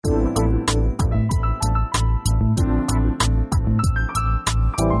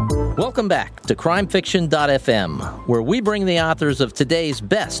Welcome back to crimefiction.fm, where we bring the authors of today's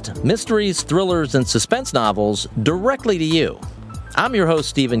best mysteries, thrillers, and suspense novels directly to you. I'm your host,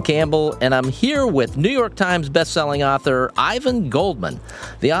 Stephen Campbell, and I'm here with New York Times bestselling author Ivan Goldman,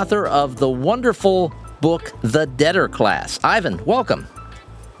 the author of the wonderful book, The Debtor Class. Ivan, welcome.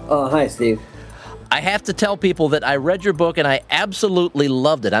 Hi, Steve. I have to tell people that I read your book and I absolutely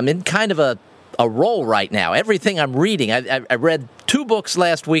loved it. I'm in kind of a roll right now. Everything I'm reading, I read 2 books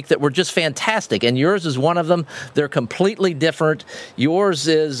last week that were just fantastic, and yours is one of them. They're completely different. Yours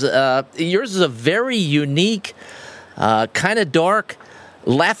is a very unique, kind of dark,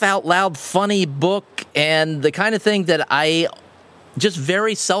 laugh out loud, funny book, and the kind of thing that I just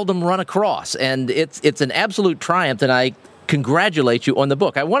very seldom run across. And it's an absolute triumph, and I congratulate you on the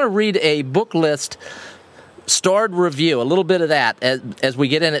book. I want to read a book list starred review, a little bit of that as we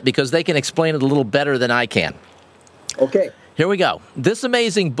get in it, because they can explain it a little better than I can. Okay. Here we go. This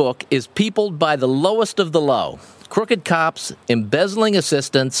amazing book is peopled by the lowest of the low: crooked cops, embezzling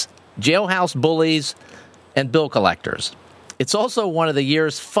assistants, jailhouse bullies, and bill collectors. It's also one of the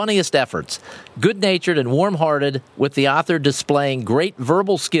year's funniest efforts, good-natured and warm-hearted, with the author displaying great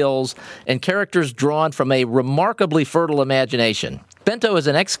verbal skills and characters drawn from a remarkably fertile imagination. Bento is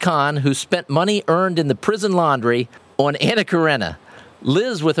an ex-con who spent money earned in the prison laundry on Anna Karenina.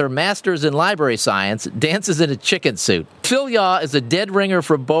 Liz, with her master's in library science, dances in a chicken suit. Phil Yaw is a dead ringer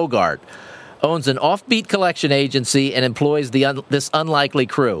from Bogart, owns an offbeat collection agency, and employs this unlikely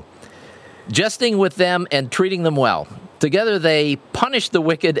crew, jesting with them and treating them well. Together they punish the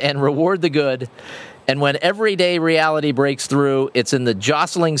wicked and reward the good, and when everyday reality breaks through, it's in the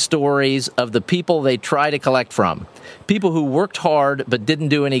jostling stories of the people they try to collect from, people who worked hard but didn't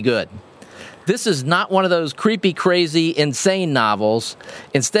do any good. This is not one of those creepy, crazy, insane novels.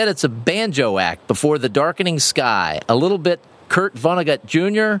 Instead, it's a banjo act before the darkening sky, a little bit Kurt Vonnegut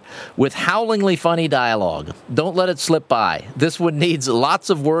Jr. with howlingly funny dialogue. Don't let it slip by. This one needs lots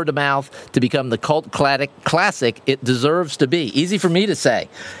of word of mouth to become the cult classic it deserves to be. Easy for me to say.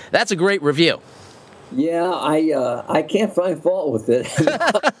 That's a great review. Yeah, I can't find fault with it.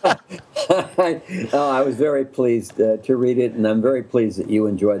 I was very pleased to read it, and I'm very pleased that you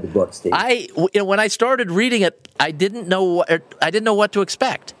enjoyed the book, Steve. When I started reading it, I didn't know what to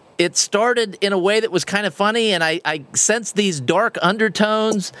expect. It started in a way that was kind of funny, and I sensed these dark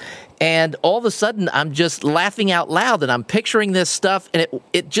undertones, and all of a sudden I'm just laughing out loud, and I'm picturing this stuff, and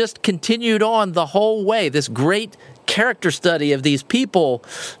it just continued on the whole way. This great character study of these people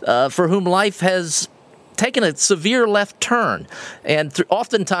for whom life has taken a severe left turn, and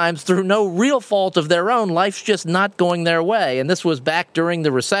oftentimes through no real fault of their own, life's just not going their way. And this was back during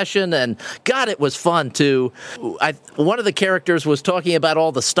the recession, and God, it was fun too. One of the characters was talking about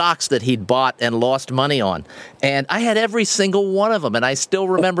all the stocks that he'd bought and lost money on, and I had every single one of them, and I still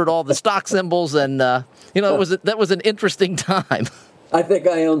remembered all the stock symbols, and that was an interesting time. I think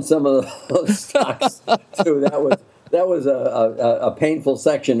I own some of those stocks too. That was a painful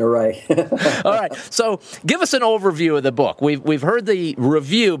section to write. All right, so give us an overview of the book. We've heard the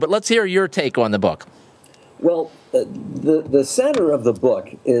review, but let's hear your take on the book. Well, the center of the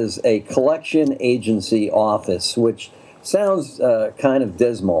book is a collection agency office, which sounds kind of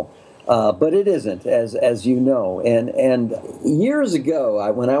dismal, but it isn't, as you know. And years ago,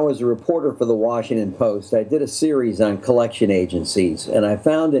 when I was a reporter for the Washington Post, I did a series on collection agencies, and I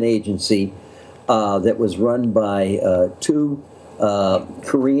found an agency that was run by 2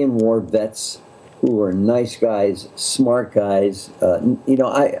 Korean War vets who were nice guys, smart guys.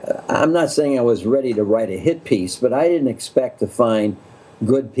 I'm not saying I was ready to write a hit piece, but I didn't expect to find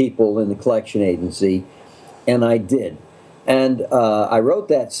good people in the collection agency, and I did. And I wrote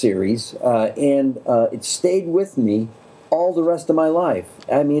that series, and it stayed with me all the rest of my life.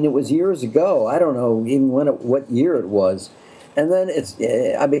 I mean, it was years ago. I don't know even what year it was. And then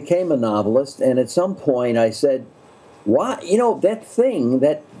I became a novelist, and at some point I said, "Why? That thing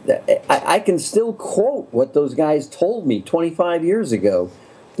that I can still quote what those guys told me 25 years ago.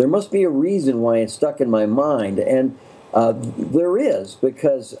 There must be a reason why it's stuck in my mind." And there is,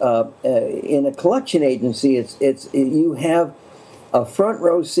 because in a collection agency, you have a front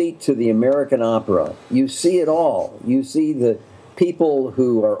row seat to the American opera. You see it all. You see the people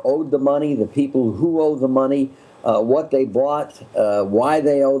who are owed the money, the people who owe the money, what they bought, why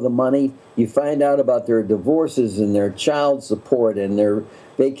they owe the money. You find out about their divorces and their child support and their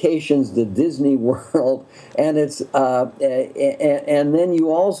vacations to Disney World, and and then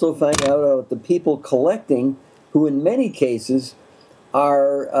you also find out about the people collecting, who in many cases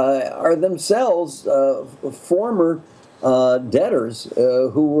are themselves former debtors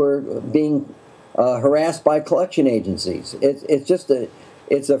who were being harassed by collection agencies. It's just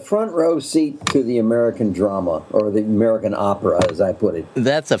it's a front row seat to the American drama, or the American opera, as I put it.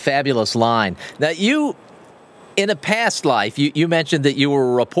 That's a fabulous line. Now, you, in a past life, you mentioned that you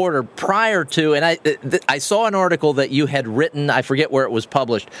were a reporter prior to, and I saw an article that you had written, I forget where it was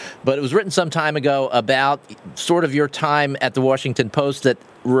published, but it was written some time ago about sort of your time at the Washington Post that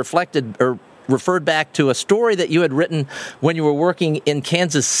reflected or referred back to a story that you had written when you were working in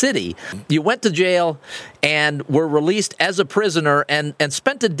Kansas City. You went to jail and were released as a prisoner and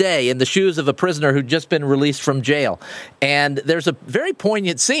spent a day in the shoes of a prisoner who'd just been released from jail. And there's a very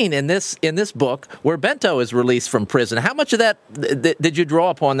poignant scene in this book where Bento is released from prison. How much of that did you draw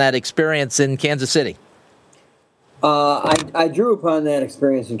upon that experience in Kansas City? I drew upon that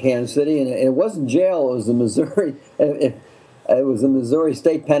experience in Kansas City, and it wasn't jail. It was the Missouri. It was the Missouri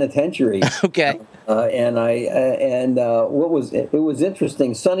State Penitentiary. Okay. It was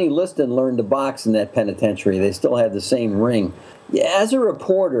interesting. Sonny Liston learned to box in that penitentiary. They still had the same ring. As a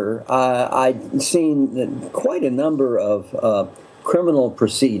reporter, I'd seen quite a number of criminal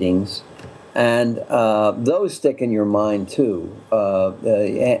proceedings, and those stick in your mind too.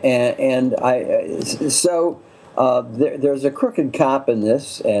 There's a crooked cop in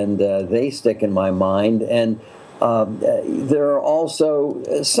this, and they stick in my mind. And there are also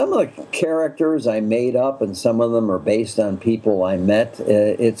some of the characters I made up, and some of them are based on people I met.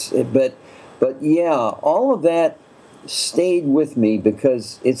 But yeah, all of that stayed with me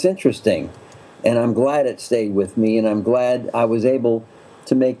because it's interesting, and I'm glad it stayed with me, and I'm glad I was able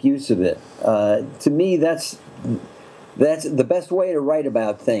to make use of it. To me, that's the best way to write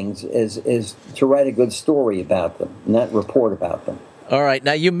about things is to write a good story about them, not report about them. All right.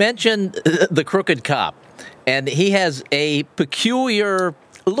 Now, you mentioned the crooked cop, and he has a peculiar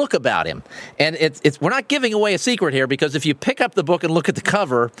look about him. And we're not giving away a secret here, because if you pick up the book and look at the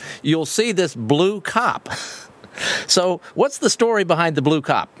cover, you'll see this blue cop. So what's the story behind the blue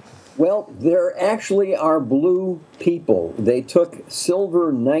cop? Well, there actually are blue people. They took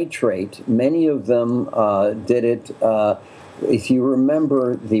silver nitrate. Many of them did it. If you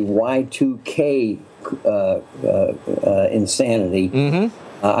remember the Y2K insanity,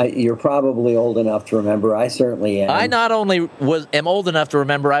 you're probably old enough to remember. I certainly am. I not only am old enough to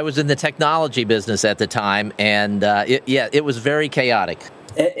remember, I was in the technology business at the time, and it was very chaotic.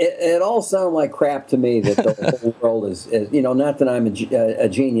 It all sounded like crap to me that the whole world is not that I'm a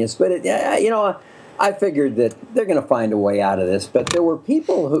genius, but I figured that they're going to find a way out of this. But there were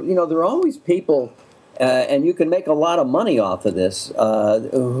people who, there are always people, and you can make a lot of money off of this,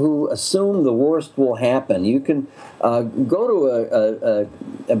 who assume the worst will happen. You can go to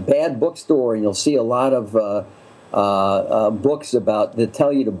a bad bookstore, and you'll see a lot of books that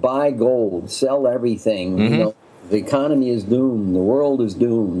tell you to buy gold, sell everything, Mm-hmm. The economy is doomed. The world is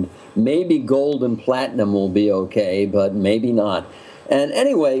doomed. Maybe gold and platinum will be okay, but maybe not. And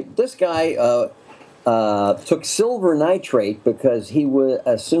anyway, this guy took silver nitrate because he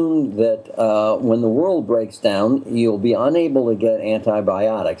assumed that when the world breaks down, you'll be unable to get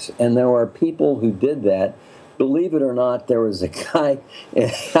antibiotics. And there are people who did that. Believe it or not, there was a guy,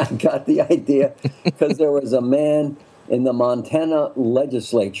 I got the idea, because there was a man in the Montana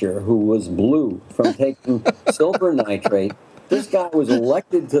legislature who was blue from taking silver nitrate. This guy was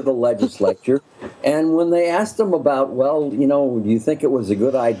elected to the legislature, and when they asked him about, do you think it was a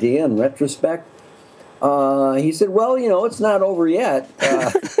good idea in retrospect? He said, it's not over yet.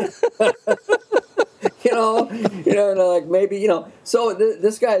 Like maybe, So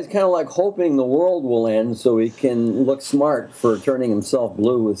this guy is kind of like hoping the world will end so he can look smart for turning himself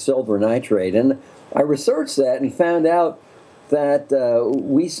blue with silver nitrate. And I researched that and found out that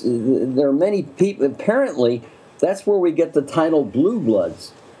there are many people. Apparently, that's where we get the title Blue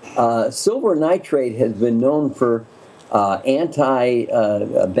Bloods. Silver nitrate has been known for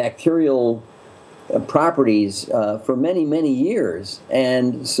antibacterial properties for many, many years,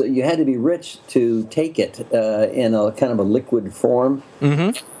 and so you had to be rich to take it in a kind of a liquid form,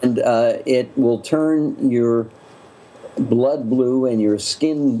 and it will turn your blood blue and your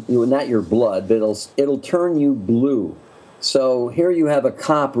skin, not your blood, but it'll turn you blue. So here you have a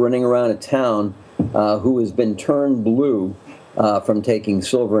cop running around a town who has been turned blue from taking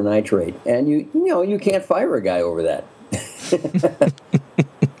silver nitrate, and you can't fire a guy over that.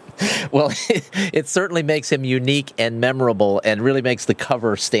 Well, it certainly makes him unique and memorable and really makes the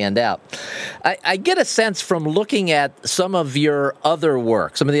cover stand out. I get a sense from looking at some of your other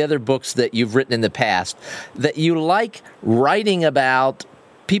work, some of the other books that you've written in the past, that you like writing about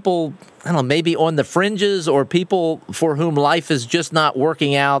people, I don't know, maybe on the fringes or people for whom life is just not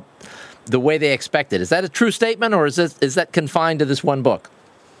working out the way they expected. Is that a true statement, or is that confined to this one book?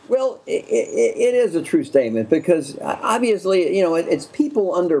 Well, it is a true statement because obviously, it's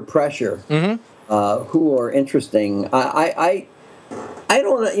people under pressure who are interesting. I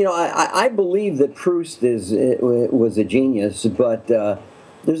don't know. I believe that Proust was a genius, but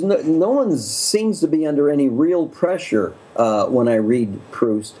there's no one seems to be under any real pressure when I read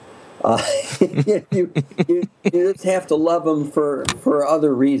Proust. You just have to love him for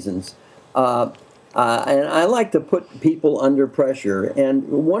other reasons. And I like to put people under pressure. And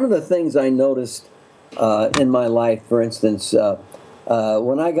one of the things I noticed in my life, for instance,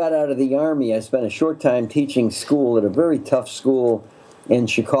 when I got out of the Army, I spent a short time teaching school at a very tough school in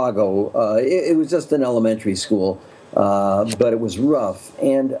Chicago. It was just an elementary school, but it was rough.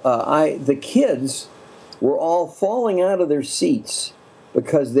 And the kids were all falling out of their seats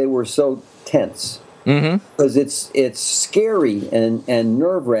because they were so tense. Because it's scary and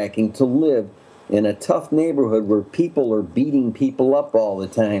nerve-wracking to live in a tough neighborhood where people are beating people up all the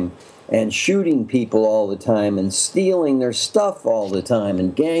time and shooting people all the time and stealing their stuff all the time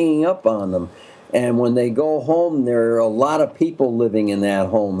and ganging up on them. And when they go home, there are a lot of people living in that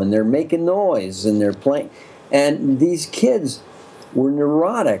home, and they're making noise, and they're playing. And these kids were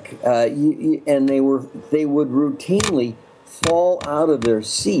neurotic, and they would routinely fall out of their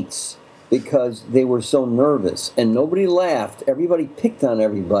seats because they were so nervous. And nobody laughed. Everybody picked on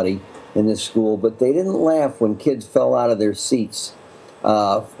everybody in this school, but they didn't laugh when kids fell out of their seats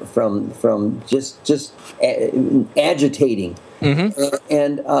from just agitating.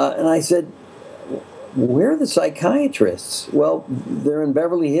 And I said, where are the psychiatrists? Well, they're in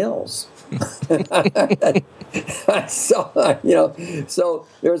Beverly Hills. So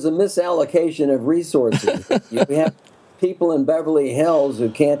there's a misallocation of resources. You have people in Beverly Hills who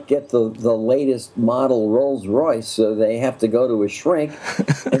can't get the latest model Rolls Royce, so they have to go to a shrink.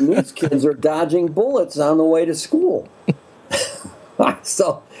 And these kids are dodging bullets on the way to school.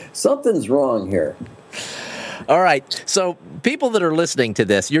 So something's wrong here. All right. So people that are listening to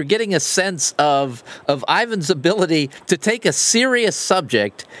this, you're getting a sense of Ivan's ability to take a serious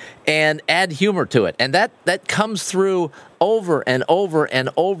subject and add humor to it. And that comes through over and over and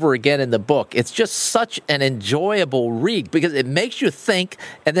over again in the book. It's just such an enjoyable read because it makes you think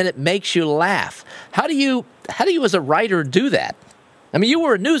and then it makes you laugh. How do you as a writer do that? I mean, you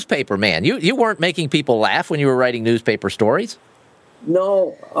were a newspaper man. You weren't making people laugh when you were writing newspaper stories.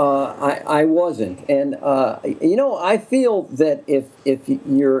 No, I wasn't, and I feel that if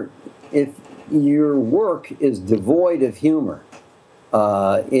your work is devoid of humor,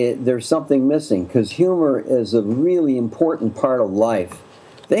 there's something missing because humor is a really important part of life.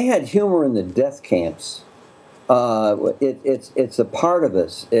 They had humor in the death camps. It's a part of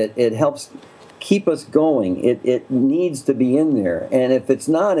us. It helps keep us going. It needs to be in there, and if it's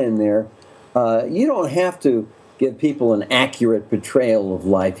not in there, you don't have to give people an accurate portrayal of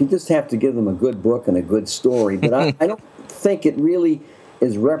life. You just have to give them a good book and a good story. But I don't think it really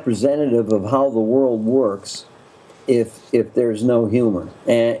is representative of how the world works if there's no humor.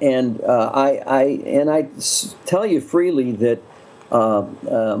 And I tell you freely that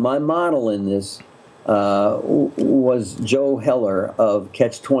my model in this was Joe Heller of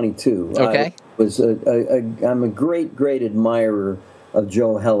Catch-22. Okay. I'm a great admirer of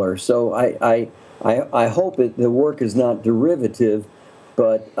Joe Heller. So I hope the work is not derivative,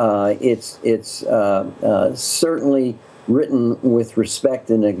 but it's certainly written with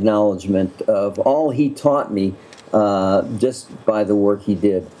respect and acknowledgement of all he taught me just by the work he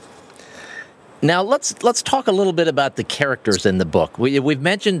did. Now let's talk a little bit about the characters in the book. We've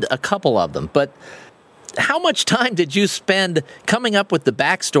mentioned a couple of them, but how much time did you spend coming up with the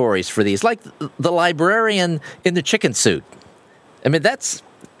backstories for these, like the librarian in the chicken suit? I mean, that's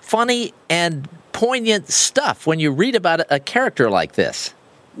funny and poignant stuff when you read about a character like this.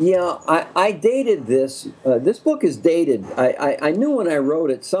 Yeah, I dated this. This book is dated. I knew when I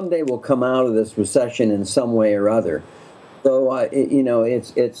wrote it, someday we'll come out of this recession in some way or other. So,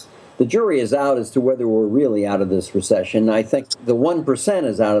 it's the jury is out as to whether we're really out of this recession. I think the 1%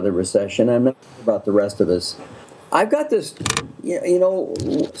 is out of the recession. I'm not sure about the rest of us. I've got this,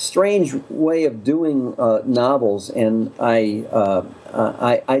 strange way of doing novels, and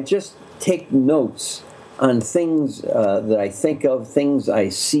I just take notes on things that I think of, things I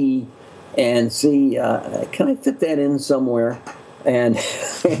see, and see, can I fit that in somewhere? And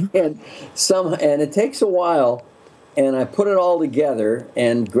and it takes a while, and I put it all together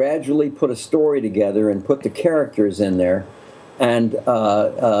and gradually put a story together and put the characters in there. And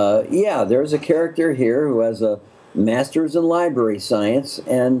there's a character here who has a master's in library science,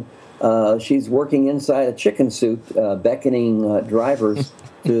 and she's working inside a chicken suit, beckoning drivers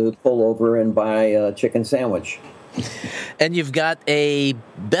to pull over and buy a chicken sandwich. And you've got a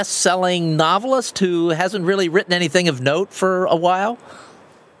best-selling novelist who hasn't really written anything of note for a while?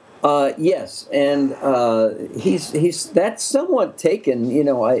 Yes, and he's that's somewhat taken.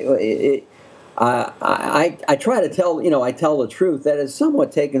 I try to tell I tell the truth. That is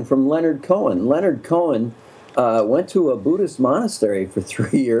somewhat taken from Leonard Cohen. Leonard Cohen went to a Buddhist monastery for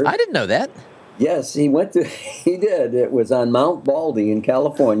 3 years. I didn't know that. Yes, he went to. He did. It was on Mount Baldy in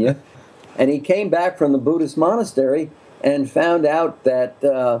California, and he came back from the Buddhist monastery and found out that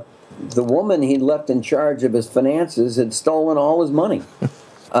the woman he'd left in charge of his finances had stolen all his money.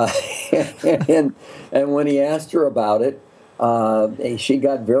 And when he asked her about it, she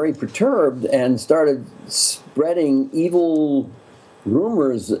got very perturbed and started spreading evil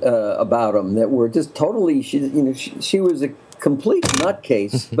rumors about him that were just totally. She was a complete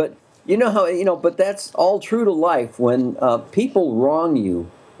nutcase. But but that's all true to life. When people wrong you,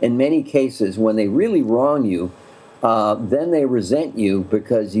 in many cases, when they really wrong you, then they resent you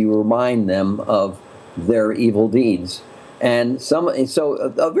because you remind them of their evil deeds. And so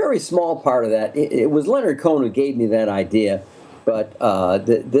a very small part of that, it was Leonard Cohen who gave me that idea. But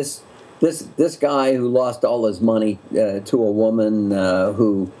this guy who lost all his money to a woman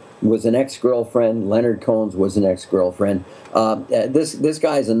who was an ex-girlfriend, Leonard Cohen's was an ex-girlfriend. This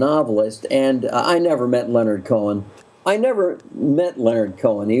guy's a novelist, and I never met Leonard Cohen.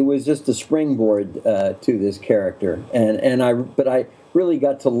 He was just a springboard to this character, but I really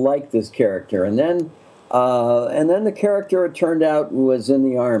got to like this character, and then the character, it turned out, was in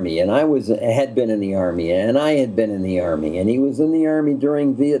the Army, and had been in the Army, and I had been in the Army, and he was in the Army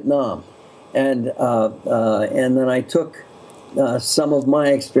during Vietnam, and then I took some of my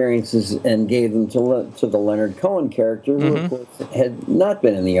experiences and gave them to the Leonard Cohen character, who of course had not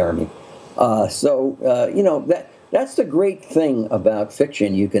been in the Army. That's the great thing about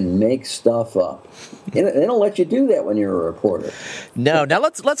fiction. You can make stuff up. They don't let you do that when you're a reporter. No. Now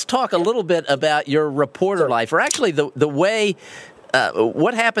let's talk a little bit about your reporter life, or actually the way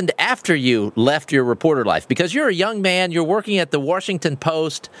what happened after you left your reporter life. Because you're a young man, you're working at the Washington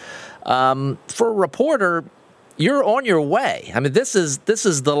Post. For a reporter, you're on your way. I mean, this is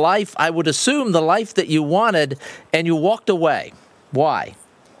the life, I would assume, the life that you wanted, and you walked away. Why?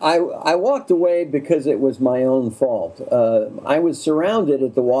 I walked away because it was my own fault. I was surrounded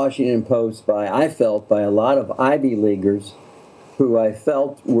at the Washington Post by a lot of Ivy Leaguers who I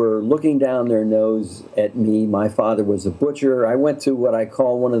felt were looking down their nose at me. My father was a butcher. I went to what I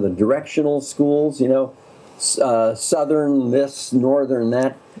call one of the directional schools, Southern this, Northern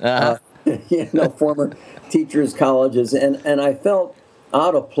that, former teachers' colleges. And I felt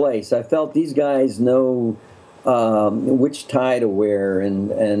out of place. I felt these guys know which tie to wear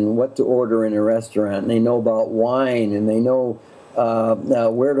and what to order in a restaurant, and they know about wine, and they know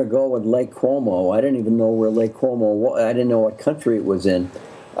where to go with Lake Como. I didn't even know where Lake Como was. I didn't know what country it was in,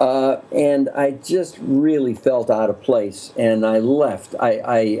 and I just really felt out of place, and I left.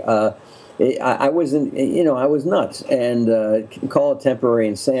 I wasn't, I was nuts, and call it temporary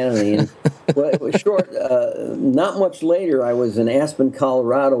insanity. And well, it was short. Not much later, I was in Aspen,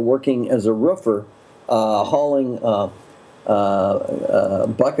 Colorado, working as a roofer. Hauling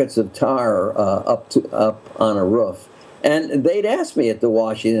buckets of tar up on a roof, and they'd asked me at the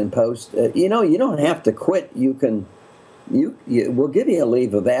Washington Post, you don't have to quit. We'll give you a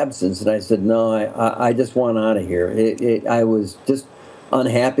leave of absence. And I said, no, I just want out of here. I was just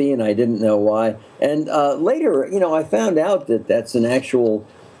unhappy, and I didn't know why. And later, I found out that that's an actual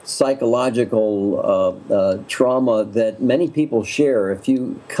psychological trauma that many people share. If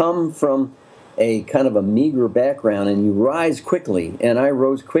you come from a kind of a meager background and you rise quickly, and I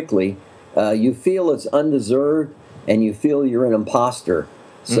rose quickly, you feel it's undeserved and you feel you're an imposter.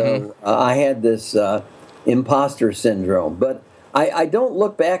 So I had this imposter syndrome, but I don't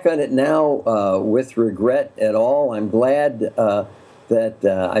look back on it now with regret at all. I'm glad that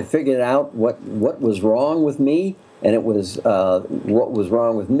I figured out what was wrong with me, and it was what was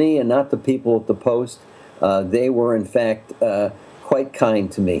wrong with me and not the people at the Post. They were, in fact, quite kind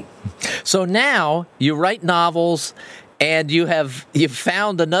to me. So now you write novels, and you've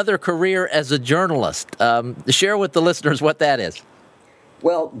found another career as a journalist. Share with the listeners what that is.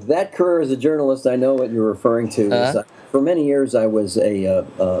 Well, that career as a journalist, I know what you're referring to. For many years, I was a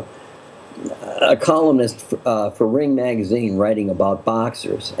columnist for Ring magazine, writing about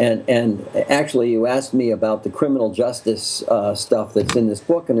boxers. And actually, you asked me about the criminal justice stuff that's in this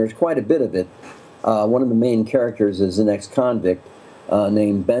book, and there's quite a bit of it. One of the main characters is an ex-convict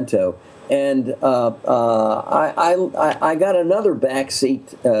named Bento. And I got another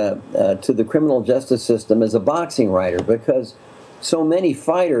backseat to the criminal justice system as a boxing writer, because so many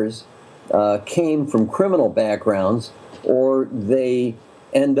fighters came from criminal backgrounds, or they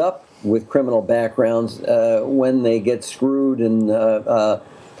end up with criminal backgrounds when they get screwed and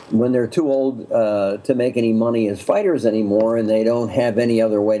when they're too old to make any money as fighters anymore, and they don't have any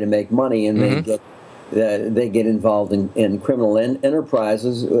other way to make money, and they get involved in criminal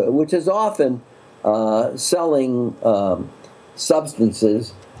enterprises, which is often selling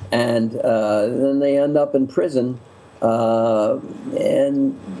substances, and then they end up in prison.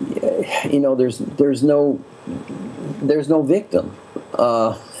 And there's no victim.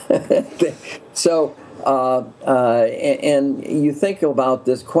 So and you think about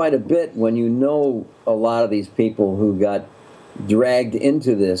this quite a bit when you know a lot of these people who got dragged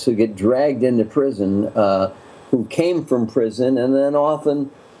into this, who get dragged into prison, who came from prison, and then often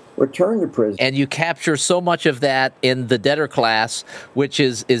return to prison. And you capture so much of that in the Debtor class, which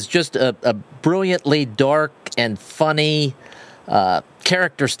is just a brilliantly dark and funny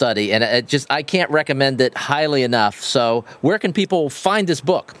character study. And I can't recommend it highly enough. So where can people find this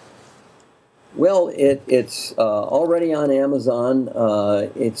book? Well, it's already on Amazon.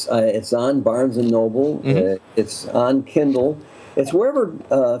 It's on Barnes & Noble. It's on Kindle. It's wherever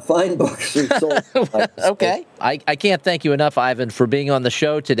fine books are sold. Okay. I can't thank you enough, Ivan, for being on the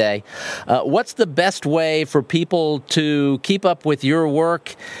show today. What's the best way for people to keep up with your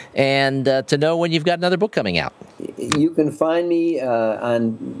work and to know when you've got another book coming out? You can find me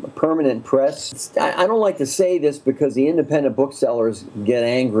on Permanent Press. I don't like to say this because the independent booksellers get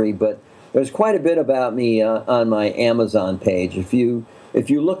angry, but there's quite a bit about me on my Amazon page. If you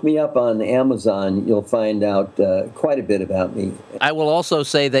look me up on Amazon, you'll find out quite a bit about me. I will also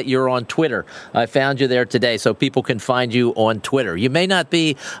say that you're on Twitter. I found you there today, so people can find you on Twitter. You may not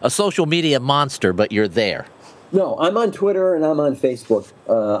be a social media monster, but you're there. No, I'm on Twitter and I'm on Facebook.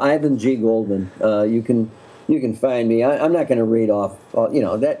 Ivan G. Goldman. You can find me. I'm not going to read off.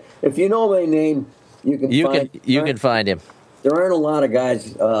 That if you know my name, you can find him. There aren't a lot of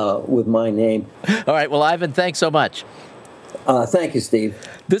guys with my name. All right. Well, Ivan, thanks so much. Thank you, Steve.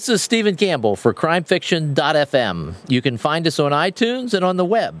 This is Stephen Campbell for crimefiction.fm. You can find us on iTunes and on the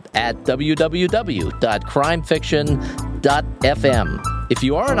web at www.crimefiction.fm. If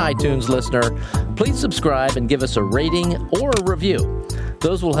you are an iTunes listener, please subscribe and give us a rating or a review.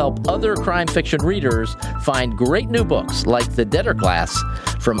 Those will help other crime fiction readers find great new books like The Debtor Class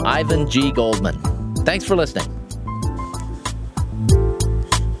from Ivan G. Goldman. Thanks for listening.